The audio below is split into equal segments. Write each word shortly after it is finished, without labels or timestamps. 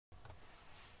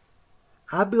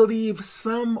I believe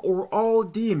some or all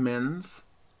demons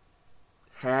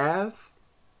have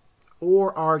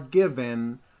or are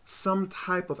given some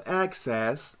type of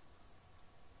access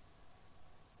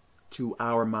to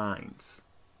our minds.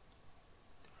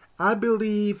 I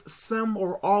believe some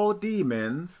or all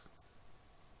demons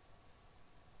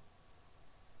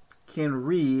can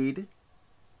read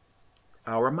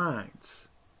our minds.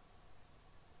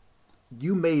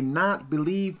 You may not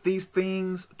believe these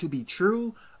things to be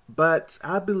true, but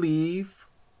I believe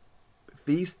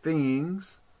these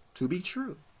things to be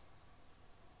true.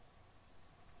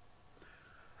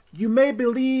 You may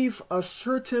believe a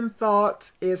certain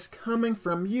thought is coming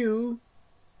from you,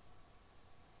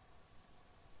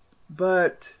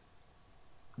 but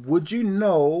would you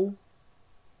know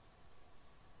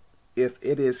if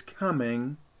it is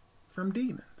coming from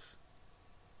demons?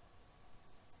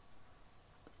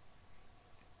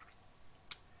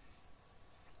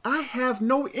 I have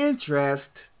no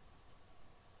interest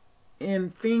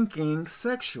in thinking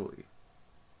sexually.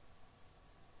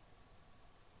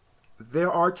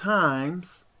 There are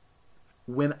times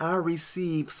when I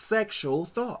receive sexual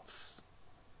thoughts.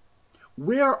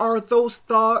 Where are those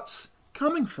thoughts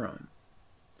coming from?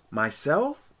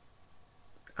 Myself?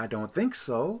 I don't think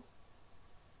so.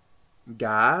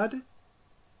 God?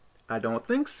 I don't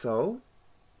think so.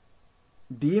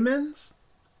 Demons?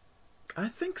 I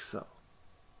think so.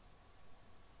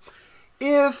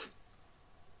 If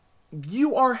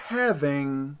you are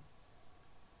having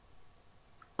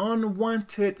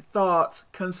unwanted thoughts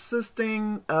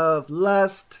consisting of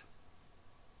lust,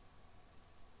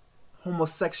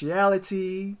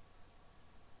 homosexuality,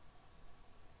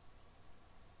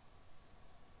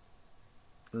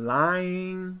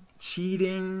 lying,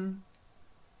 cheating,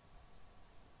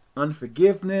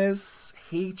 unforgiveness,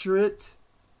 hatred,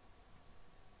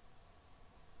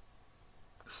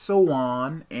 so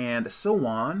on and so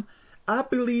on, I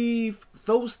believe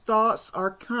those thoughts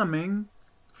are coming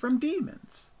from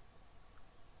demons.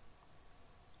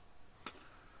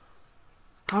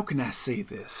 How can I say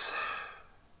this?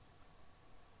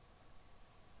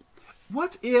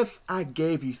 What if I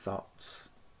gave you thoughts?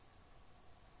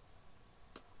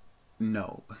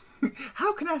 No.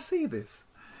 How can I say this?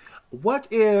 What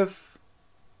if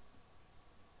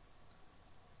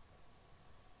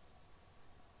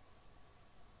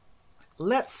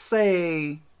let's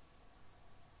say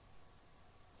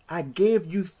I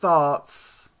gave you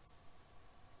thoughts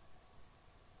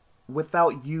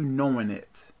without you knowing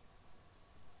it.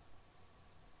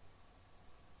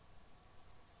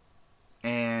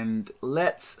 And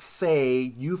let's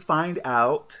say you find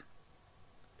out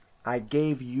I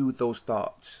gave you those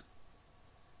thoughts.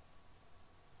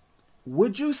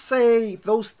 Would you say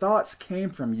those thoughts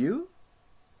came from you?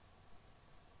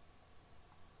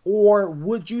 Or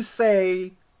would you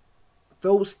say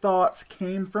those thoughts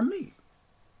came from me?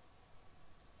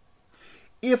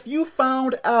 If you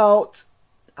found out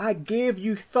I gave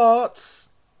you thoughts,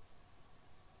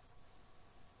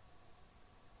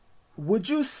 would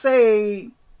you say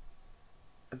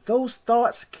those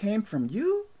thoughts came from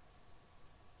you?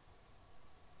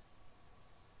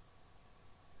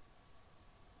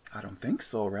 I don't think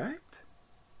so, right?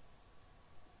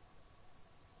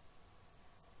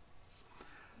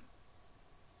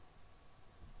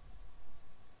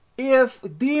 If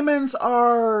demons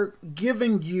are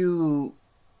giving you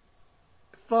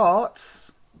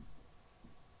thoughts,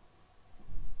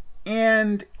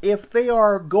 and if they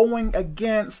are going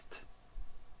against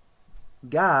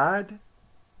God,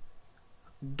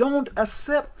 don't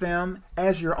accept them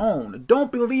as your own.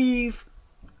 Don't believe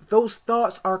those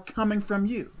thoughts are coming from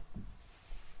you.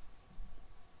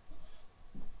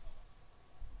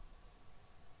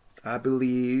 I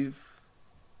believe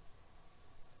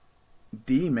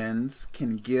demons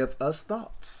can give us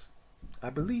thoughts. I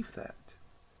believe that.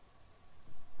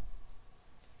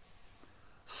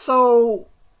 So,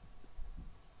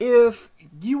 if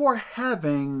you are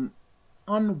having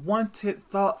unwanted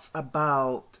thoughts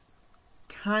about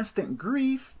constant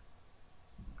grief,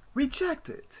 reject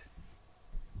it.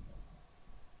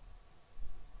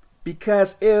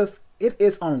 Because if it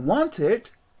is unwanted,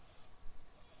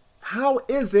 how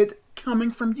is it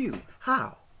coming from you?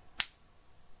 How?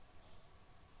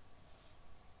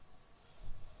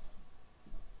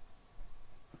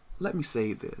 Let me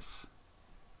say this.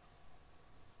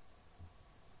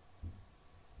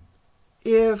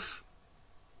 If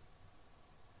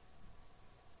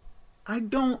I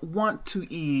don't want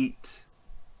to eat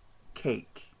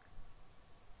cake,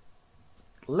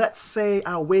 let's say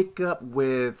I wake up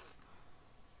with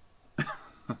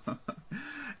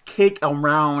cake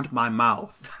around my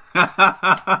mouth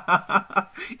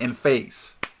and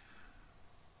face.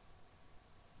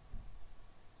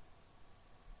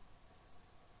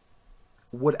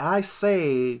 would I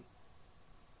say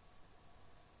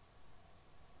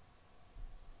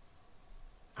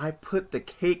I put the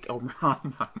cake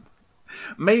around my...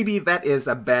 Maybe that is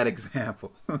a bad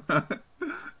example.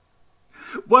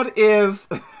 What if...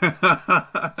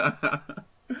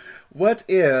 what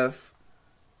if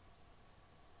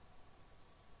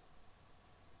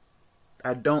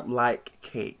I don't like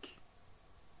cake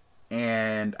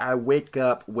and I wake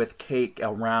up with cake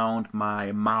around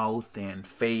my mouth and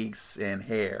face and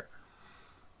hair?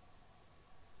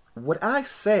 Would I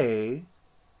say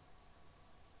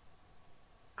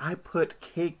I put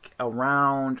cake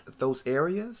around those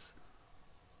areas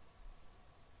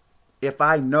if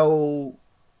I know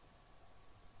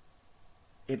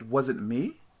it wasn't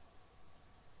me?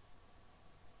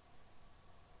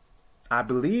 I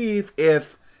believe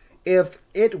if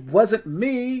it wasn't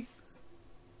me,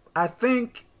 I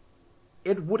think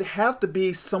it would have to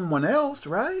be someone else,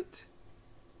 right?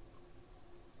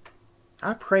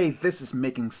 I pray this is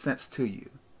making sense to you.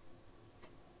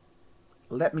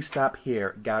 Let me stop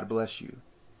here. God bless you.